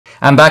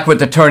I'm back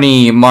with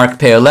attorney Mark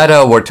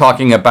Paoletta. We're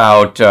talking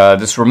about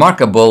this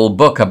remarkable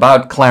book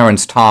about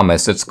Clarence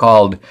Thomas. It's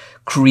called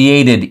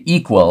Created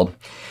Equal.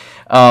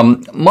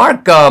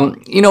 Mark,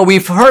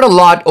 we've heard a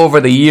lot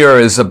over the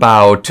years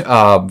about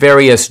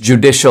various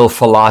judicial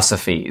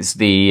philosophies,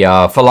 the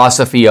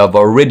philosophy of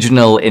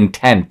original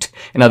intent.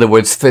 In other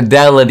words,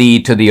 fidelity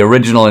to the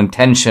original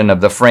intention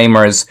of the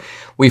framers.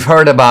 We've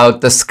heard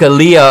about the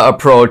Scalia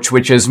approach,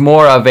 which is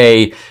more of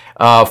a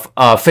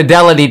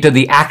fidelity to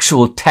the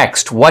actual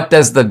text. What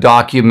does the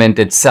document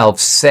itself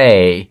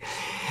say?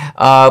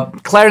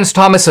 Clarence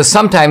Thomas has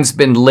sometimes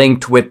been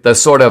linked with the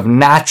sort of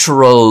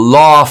natural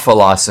law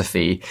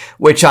philosophy,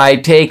 which I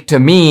take to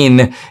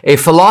mean a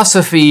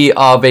philosophy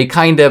of a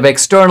kind of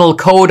external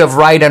code of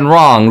right and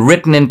wrong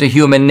written into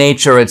human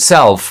nature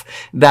itself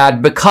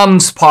that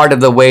becomes part of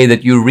the way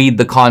that you read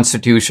the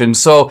Constitution.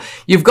 So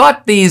you've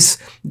got these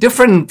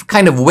different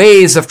kind of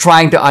ways of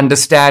trying to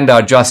understand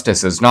our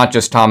justices, not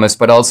just Thomas,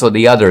 but also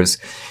the others.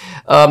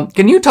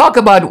 Can you talk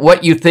about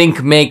what you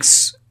think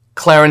makes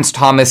Clarence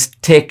Thomas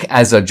tick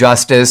as a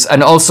justice?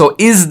 And also,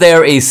 is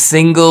there a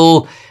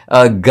single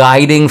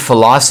guiding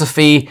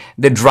philosophy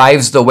that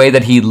drives the way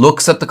that he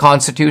looks at the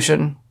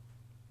Constitution?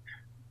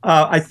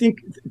 I think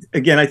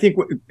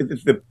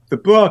the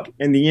book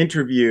and the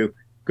interview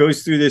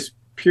goes through this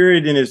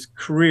period in his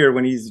career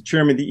when he's the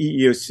chairman of the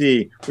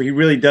EEOC, where he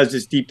really does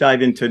this deep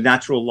dive into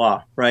natural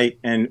law, right?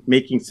 And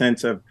making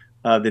sense of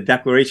the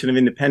Declaration of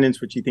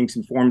Independence, which he thinks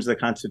informs the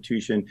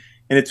Constitution.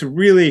 And it's a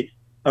really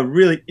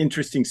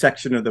interesting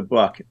section of the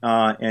book,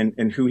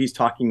 and who he's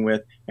talking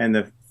with and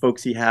the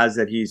folks he has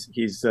that he's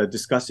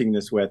discussing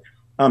this with.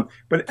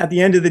 But at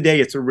the end of the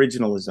day, it's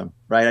originalism,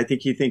 right? I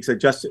think he thinks that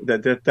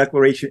the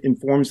Declaration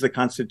informs the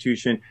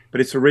Constitution, but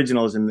it's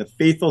originalism, the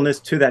faithfulness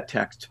to that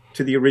text,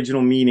 to the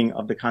original meaning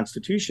of the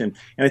Constitution.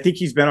 And I think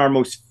he's been our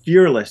most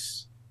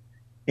fearless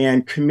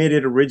and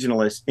committed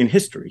originalist in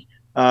history,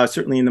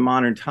 certainly in the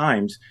modern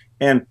times.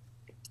 And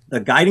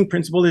the guiding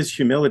principle is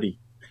humility.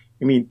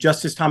 I mean,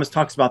 Justice Thomas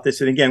talks about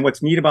this. And again,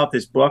 what's neat about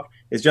this book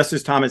is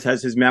Justice Thomas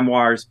has his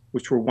memoirs,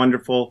 which were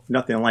wonderful.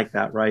 Nothing like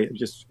that, right?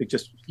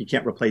 You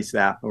can't replace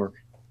that or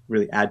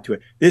really add to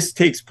it. This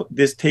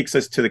takes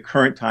us to the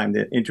current time.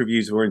 The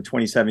interviews were in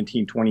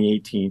 2017,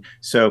 2018.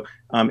 So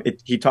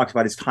he talks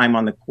about his time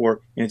on the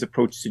court and his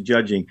approach to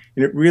judging.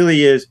 And it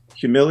really is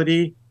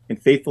humility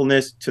and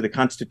faithfulness to the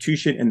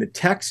Constitution and the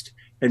text,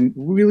 and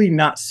really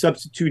not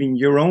substituting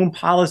your own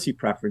policy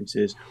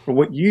preferences for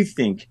what you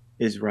think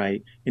is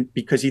right, and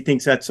because he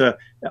thinks that's a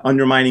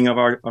undermining of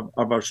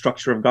our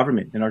structure of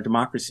government and our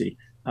democracy,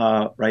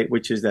 right?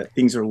 Which is that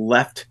things are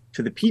left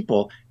to the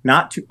people,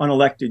 not to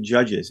unelected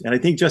judges. And I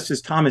think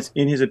Justice Thomas,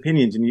 in his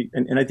opinions,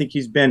 and I think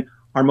he's been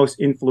our most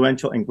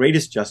influential and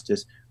greatest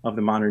justice of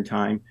the modern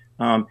time.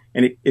 And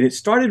it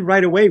started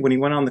right away when he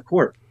went on the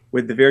court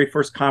with the very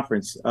first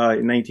conference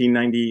in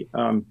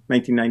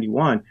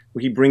 1991,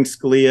 where he brings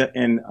Scalia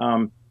and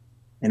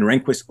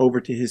Rehnquist over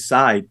to his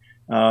side.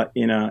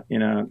 In a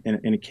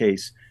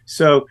case.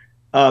 So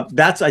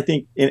that's, I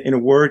think, in a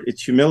word,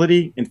 it's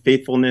humility and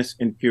faithfulness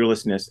and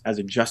fearlessness as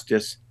a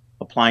justice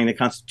applying the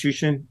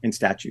Constitution and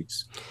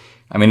statutes.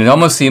 I mean, it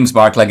almost seems,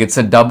 Mark, like it's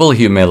a double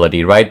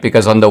humility, right?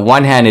 Because on the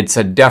one hand, it's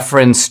a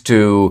deference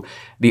to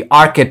the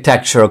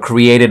architecture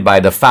created by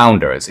the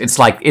founders. It's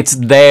like it's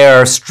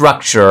their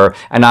structure,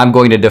 and I'm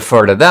going to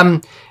defer to them.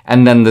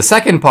 And then the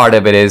second part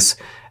of it is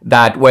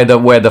that where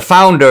the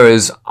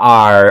founders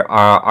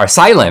are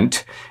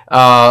silent,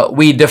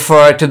 we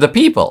defer to the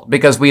people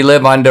because we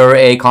live under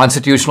a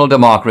constitutional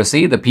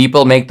democracy. The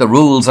people make the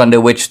rules under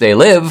which they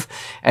live.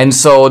 And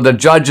so the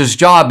judge's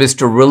job is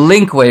to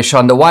relinquish,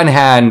 on the one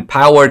hand,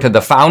 power to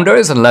the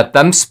founders and let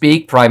them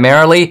speak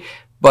primarily,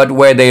 but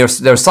where they're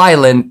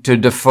silent, to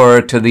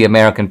defer to the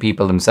American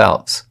people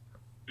themselves.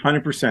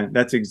 100%.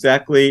 That's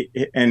exactly,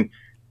 and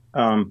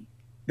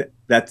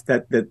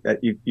that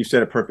you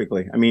said it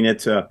perfectly. I mean,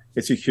 it's a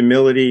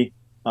humility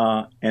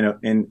and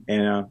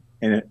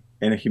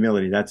a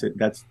humility. That's it.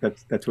 That's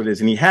what it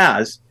is. And he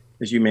has,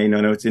 as you may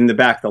know, it's in the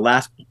back. The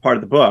last part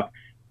of the book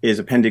is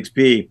Appendix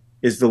B,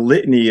 is the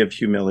litany of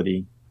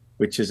humility,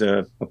 which is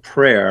a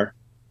prayer,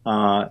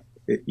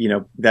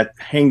 that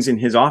hangs in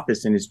his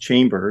office, in his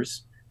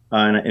chambers,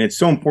 and it's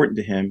so important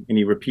to him, and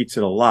he repeats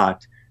it a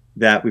lot,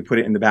 that we put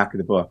it in the back of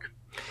the book.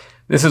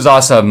 This is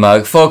awesome.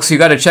 Folks, you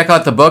got to check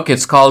out the book.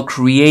 It's called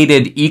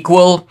Created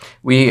Equal.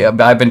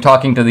 I've been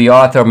talking to the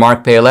author,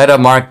 Mark Paoletta.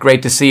 Mark,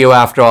 great to see you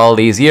after all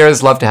these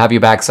years. Love to have you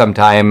back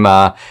sometime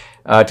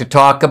to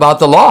talk about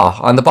the law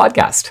on the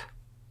podcast.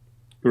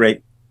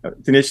 Great.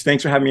 Dinesh,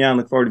 thanks for having me on.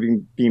 Look forward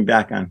to being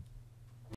back on.